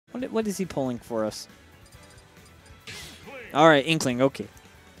What is he pulling for us? All right, Inkling. Okay.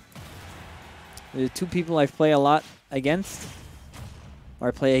 The two people I play a lot against, or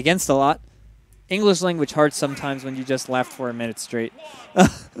I play against a lot. English language hard sometimes when you just laughed for a minute straight.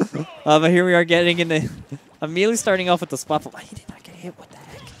 But here we are getting in the... immediately starting off with the spot. Why did not get hit? What the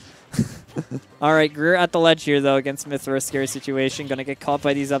heck? All right, Greer at the ledge here, though, against Mithra. Scary situation. Going to get caught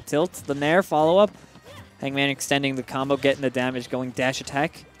by these up tilts. The Nair follow-up. Hangman extending the combo, getting the damage, going dash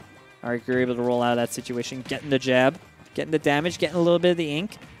attack. All right, Greer able to roll out of that situation. Getting the jab. Getting the damage. Getting a little bit of the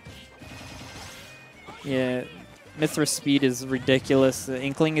ink. Yeah, Mithra's speed is ridiculous. The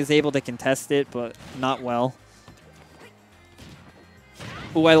Inkling is able to contest it, but not well.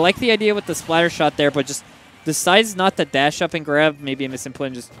 Ooh, I like the idea with the splatter shot there, but just decides not to dash up and grab. Maybe a misinput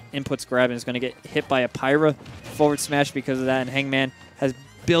and just inputs grab and is going to get hit by a Pyra forward smash because of that. And Hangman has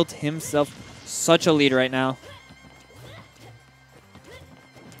built himself such a lead right now.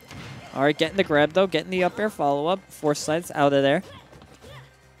 All right, getting the grab, though. Getting the up air follow-up. Force sides out of there.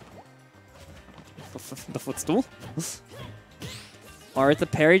 The footstool. All right, the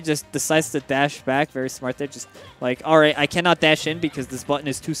parry just decides to dash back. Very smart there. Just like, all right, I cannot dash in because this button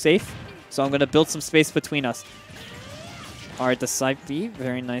is too safe. So I'm going to build some space between us. All right, the side B.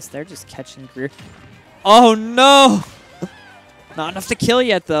 Very nice there. Just catching Greer. Oh, no. Not enough to kill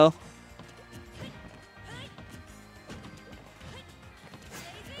yet, though.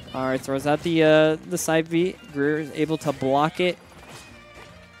 All right, throws out the side B. Greer is able to block it.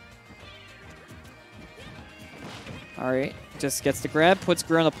 All right, just gets the grab, puts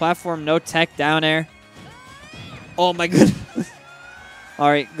Greer on the platform, no tech, down air. Oh my goodness. All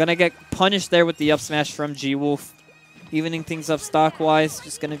right, gonna get punished there with the up smash from GWOLF. Evening things up stock-wise,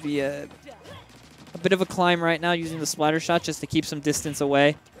 just gonna be a bit of a climb right now using the splatter shot just to keep some distance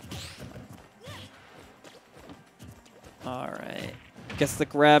away. All right, gets the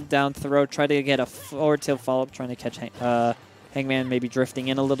grab, down throw, try to get a forward tilt follow-up, trying to catch Hangman maybe drifting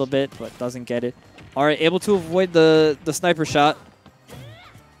in a little bit, but doesn't get it. All right, able to avoid the sniper shot.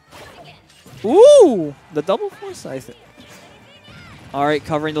 Ooh, the double force, I think. All right,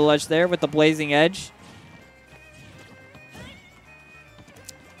 covering the ledge there with the blazing edge.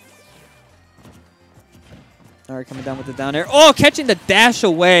 All right, coming down with the down air. Oh, catching the dash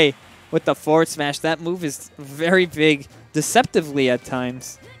away with the forward smash. That move is very big, deceptively at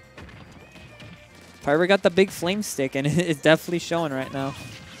times. Pyra got the big flame stick, and it's definitely showing right now.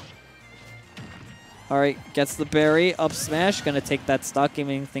 All right, gets the berry, up smash, gonna take that stock,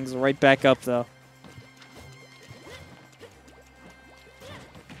 giving things right back up though.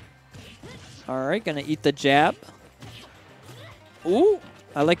 All right, gonna eat the jab. Ooh,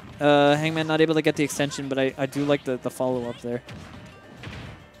 I like Hangman not able to get the extension, but I do like the follow-up there.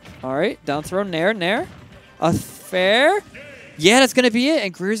 All right, down throw, nair. A fair? Yeah, that's gonna be it,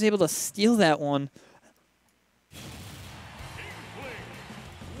 and Greer's able to steal that one.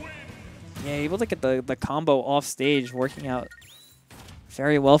 Yeah, able to get the combo off stage, working out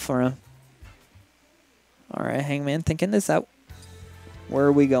very well for him. All right, Hangman thinking this out. Where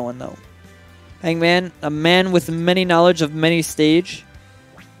are we going, though? Hangman, a man with many knowledge of many stage.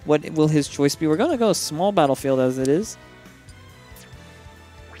 What will his choice be? We're going to go small battlefield as it is.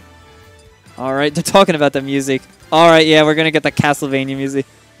 All right, they're talking about the music. All right, yeah, we're going to get the Castlevania music.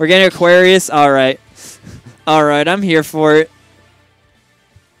 We're getting Aquarius. All right. All right, I'm here for it.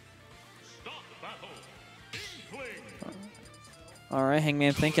 All right,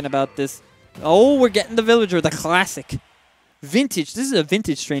 Hangman thinking about this. Oh, we're getting the Villager, the classic. Vintage. This is a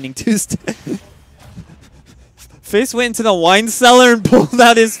vintage training Tuesday. Face went into the wine cellar and pulled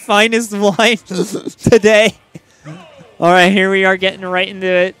out his finest wine today. All right, here we are getting right into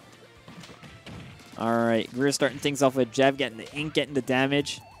it. All right, Greer starting things off with jab, getting the ink, getting the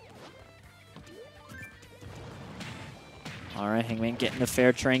damage. All right, Hangman getting the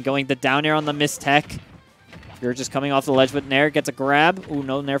fair train, going the down air on the miss tech. You're just coming off the ledge with Nair, gets a grab. Ooh,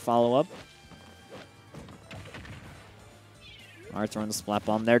 no Nair follow-up. All right, throwing the splat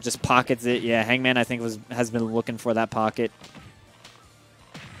bomb there, just pockets it. Yeah, Hangman, I think, has been looking for that pocket.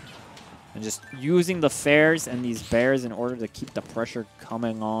 And just using the fairs and these bears in order to keep the pressure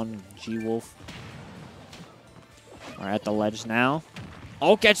coming on GWOLF. All right, at the ledge now.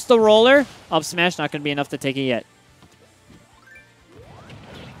 Oh, catch the roller. Up smash, not going to be enough to take it yet.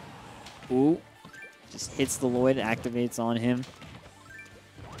 Ooh. Just hits the Lloyd, activates on him.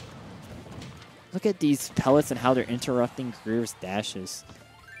 Look at these pellets and how they're interrupting Greer's dashes.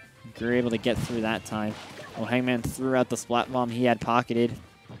 Greer able to get through that time. Oh, Hangman threw out the splat bomb he had pocketed.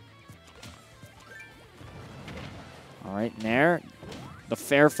 All right, Nair. The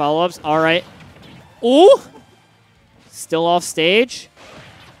fair follow-ups. All right. Ooh! Still off stage.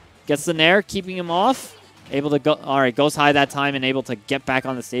 Gets the nair, keeping him off. Able to go. All right, goes high that time and able to get back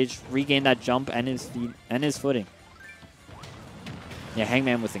on the stage, regain that jump and his feet and his footing. Yeah,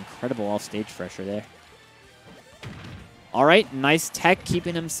 Hangman with incredible off-stage pressure there. All right, nice tech,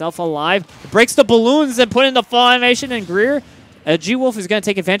 keeping himself alive. Breaks the balloons and put in the fall animation, and Greer. GWOLF is going to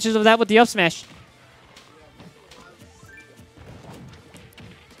take advantage of that with the up smash.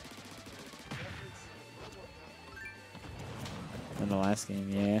 In the last game,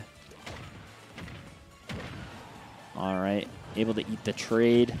 yeah. All right, able to eat the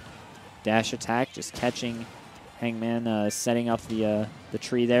trade. Dash attack, just catching Hangman, setting up the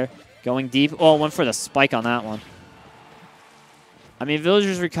tree there. Going deep. Oh, went for the spike on that one. I mean,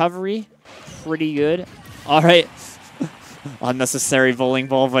 Villager's recovery, pretty good. All right. Unnecessary bowling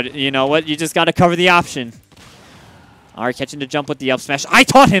ball, but you know what? You just got to cover the option. All right, catching the jump with the up smash. I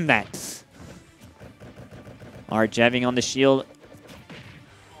taught him that. All right, jabbing on the shield.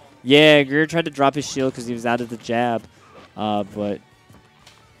 Yeah, Greer tried to drop his shield because he was out of the jab. But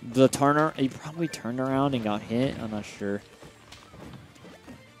the turner, he probably turned around and got hit. I'm not sure.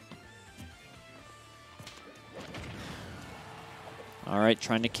 All right,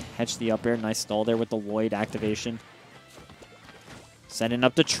 trying to catch the up air. Nice stall there with the Lloyd activation. Setting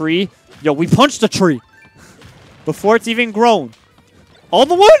up the tree. Yo, we punched the tree before it's even grown. All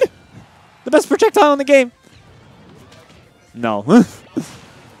the wood? The best projectile in the game. No.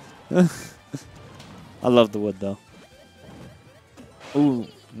 I love the wood, though. Ooh,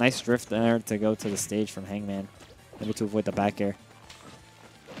 nice drift there to go to the stage from Hangman. Able to avoid the back air.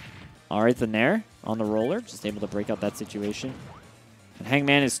 All right, the nair on the roller. Just able to break out that situation. And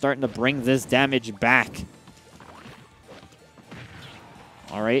Hangman is starting to bring this damage back.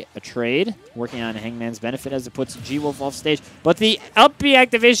 All right, a trade. Working on Hangman's benefit as it puts GWOLF off stage. But the up B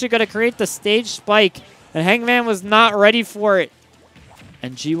activation going to create the stage spike. And Hangman was not ready for it.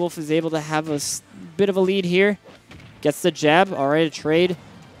 And GWOLF is able to have a bit of a lead here. Gets the jab. All right, a trade.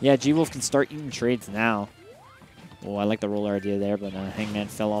 Yeah, GWOLF can start eating trades now. Oh, I like the roller idea there, but Hangman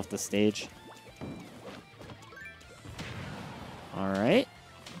fell off the stage. All right.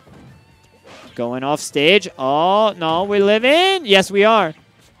 Going off stage. Oh, no, we live in. Yes, we are.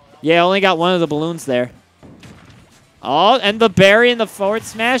 Yeah, only got one of the balloons there. Oh, and the berry and the forward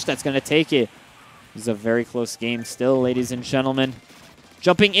smash. That's going to take it. This is a very close game still, ladies and gentlemen.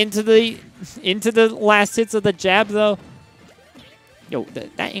 Jumping into the last hits of the jab, though. Yo,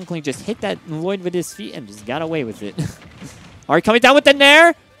 that Inkling just hit that Lloyd with his feet and just got away with it. All right, coming down with the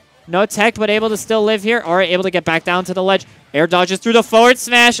nair. No tech, but able to still live here. All right, able to get back down to the ledge. Air dodges through the forward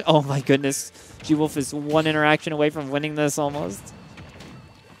smash. Oh, my goodness. GWOLF is one interaction away from winning this almost.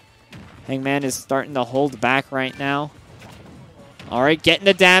 Hangman is starting to hold back right now. All right, getting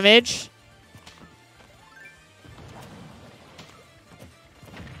the damage.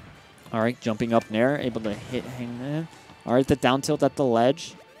 All right, jumping up there, able to hit Hangman. All right, the down tilt at the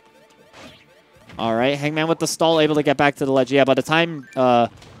ledge. All right, Hangman with the stall, able to get back to the ledge. Yeah, by the time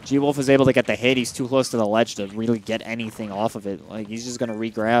GWOLF is able to get the hit, he's too close to the ledge to really get anything off of it. Like, he's just going to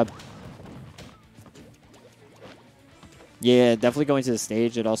re-grab. Yeah, definitely going to the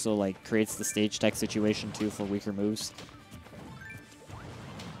stage. It also, like, creates the stage tech situation, too, for weaker moves.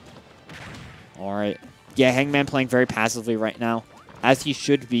 All right. Yeah, Hangman playing very passively right now, as he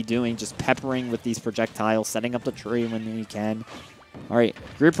should be doing, just peppering with these projectiles, setting up the tree when he can. All right,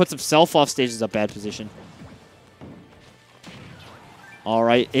 Greer puts himself off stage is a bad position. All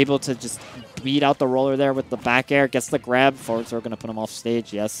right, able to just beat out the roller there with the back air. Gets the grab. Forward throw going to put him off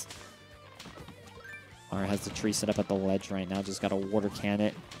stage, yes. All right, has the tree set up at the ledge right now. Just got to water can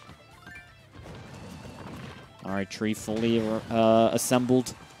it. All right, tree fully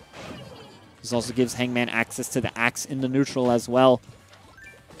assembled. This also gives Hangman access to the axe in the neutral as well.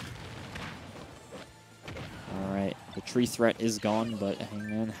 All right, the tree threat is gone, but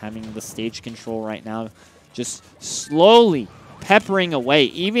Hangman having the stage control right now, just slowly peppering away,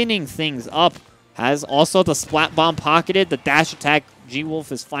 evening things up. Has also the splat bomb pocketed, the dash attack.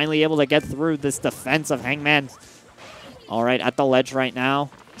 GWOLF is finally able to get through this defense of Hangman. All right, at the ledge right now,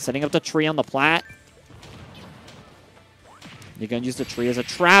 setting up the tree on the plat. You're going to use the tree as a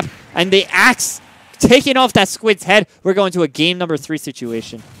trap. And the axe taking off that squid's head. We're going to a game number 3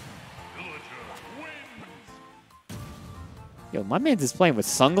 situation. Yo, my man's is playing with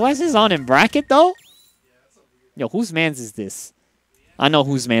sunglasses on in bracket, though? Yo, whose man's is this? I know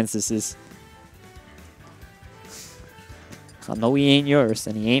whose man's this is. I know he ain't yours,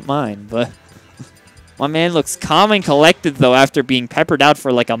 and he ain't mine, but my man looks calm and collected, though, after being peppered out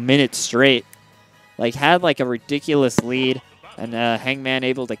for like a minute straight. Like, had like a ridiculous lead. And Hangman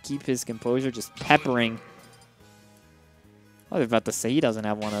able to keep his composure, just peppering. I was about to say he doesn't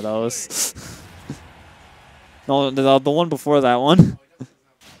have one of those. No, the one before that one.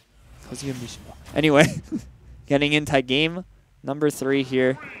 Anyway, getting into game number 3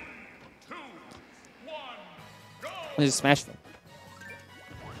 here. Let's smash them.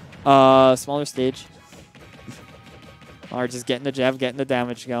 Smaller stage. Or just getting the jab, getting the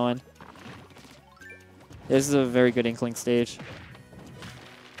damage going. This is a very good Inkling stage.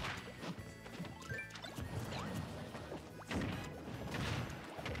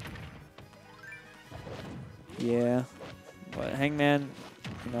 Yeah, but Hangman,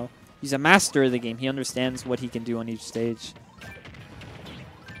 you know, he's a master of the game. He understands what he can do on each stage.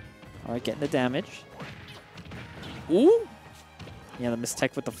 All right, getting the damage. Ooh! Yeah, the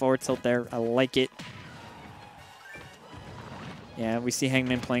mistech with the forward tilt there. I like it. Yeah, we see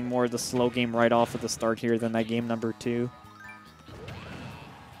Hangman playing more of the slow game right off at the start here than that game number 2.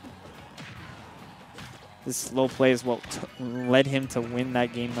 This slow play is what led him to win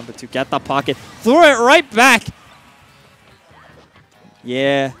that game number 2. Get the pocket. Throw it right back.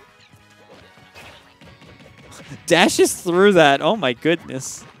 Yeah. Dashes through that. Oh, my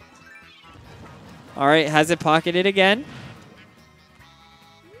goodness. All right, has it pocketed again.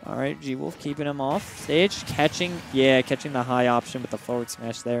 All right, GWOLF keeping him off stage. Catching, yeah, catching the high option with the forward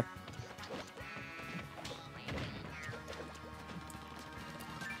smash there.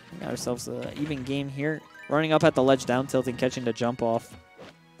 We got ourselves an even game here. Running up at the ledge, down tilting, catching the jump off.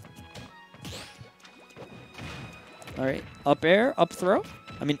 All right, up air, up throw.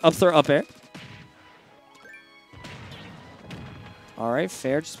 I mean, up throw, up air. All right,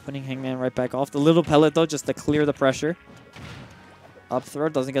 fair. Just putting Hangman right back off. The little pellet, though, just to clear the pressure. Up throw,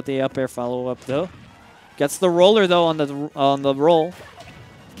 doesn't get the up air follow up, though. Gets the roller, though, on the roll.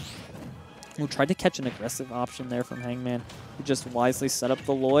 Who tried to catch an aggressive option there from Hangman. Who just wisely set up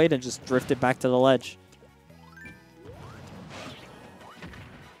the Lloyd and just drifted back to the ledge.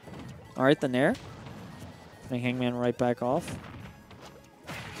 All right, the Nair. Putting Hangman right back off.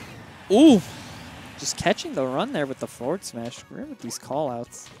 Ooh! Just catching the run there with the forward smash. We're with these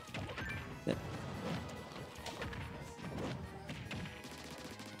callouts.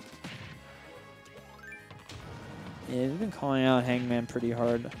 Yeah, he's been calling out Hangman pretty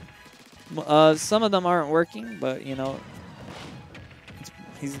hard. Some of them aren't working, but, you know,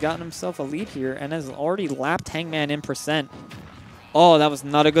 he's gotten himself a lead here and has already lapped Hangman in percent. Oh, that was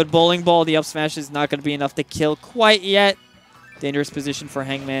not a good bowling ball. The up smash is not going to be enough to kill quite yet. Dangerous position for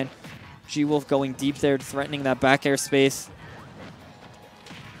Hangman. GWOLF going deep there, threatening that back air space.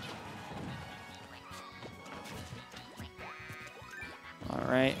 All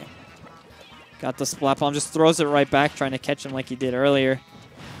right. Got the splat bomb, just throws it right back, trying to catch him like he did earlier.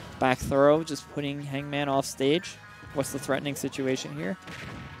 Back throw, just putting Hangman off stage. What's the threatening situation here?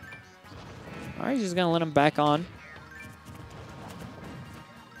 All right, he's just going to let him back on.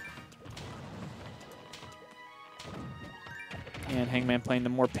 And Hangman playing the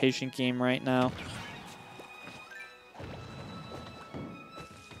more patient game right now.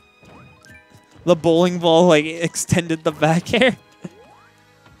 The bowling ball, like, extended the back air.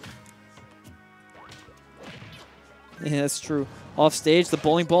 Yeah, that's true. Off stage, the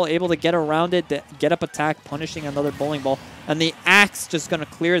bowling ball able to get around it, get up attack, punishing another bowling ball. And the axe just going to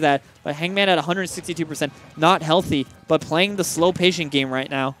clear that. But Hangman at 162%, not healthy, but playing the slow patient game right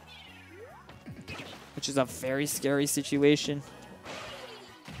now. Which is a very scary situation.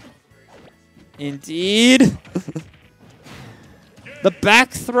 Indeed. The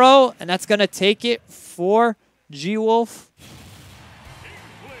back throw, and that's going to take it for GWOLF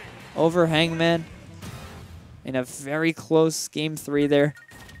over Hangman. In a very close game 3 there.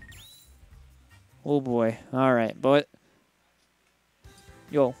 Oh boy. All right, but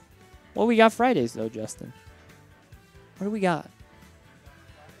yo, what we got Fridays though, Justin? What do we got?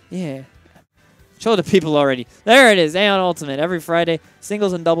 Yeah. Show the people already. There it is, AONUltimate every Friday,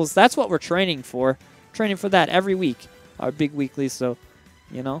 singles and doubles. That's what we're training for. Training for that every week. Our big weekly, so,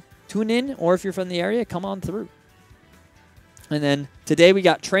 you know, tune in, or if you're from the area, come on through. And then today we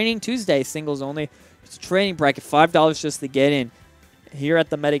got Training Tuesday, singles only. It's a training bracket, $5 just to get in. Here at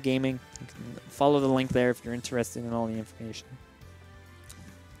the Metagaming, you can follow the link there if you're interested in all the information.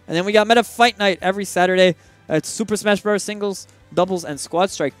 And then we got Meta Fight Night every Saturday. It's Super Smash Bros. Singles, doubles, and Squad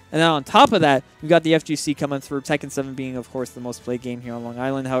Strike. And then on top of that, we got the FGC coming through. Tekken 7 being, of course, the most played game here on Long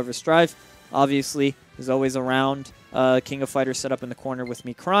Island. However, Strive, obviously, is always around. King of Fighters set up in the corner with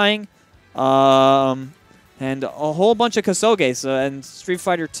me crying. And a whole bunch of Kosoges and Street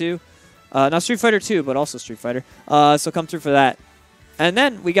Fighter 2. Not Street Fighter 2, but also Street Fighter. So come through for that. And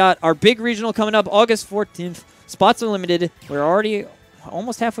then we got our big regional coming up August 14th. Spots are limited. We're already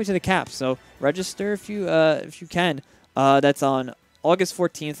almost halfway to the cap, so register if you can. That's on August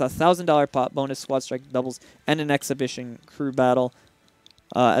 14th, a $1,000 pot bonus, squad strike doubles, and an exhibition crew battle,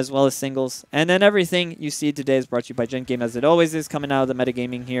 as well as singles. And then everything you see today is brought to you by GenGAME, as it always is, coming out of the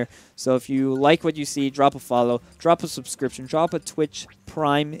metagaming here. So if you like what you see, drop a follow, drop a subscription, drop a Twitch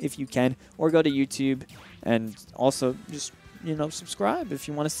Prime if you can, or go to YouTube, and also just, you know, subscribe if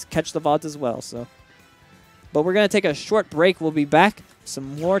you want to catch the VODs as well. So, but we're going to take a short break. We'll be back.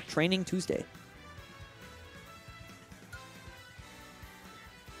 Some more Training Tuesday.